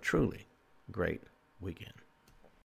 have a truly great weekend.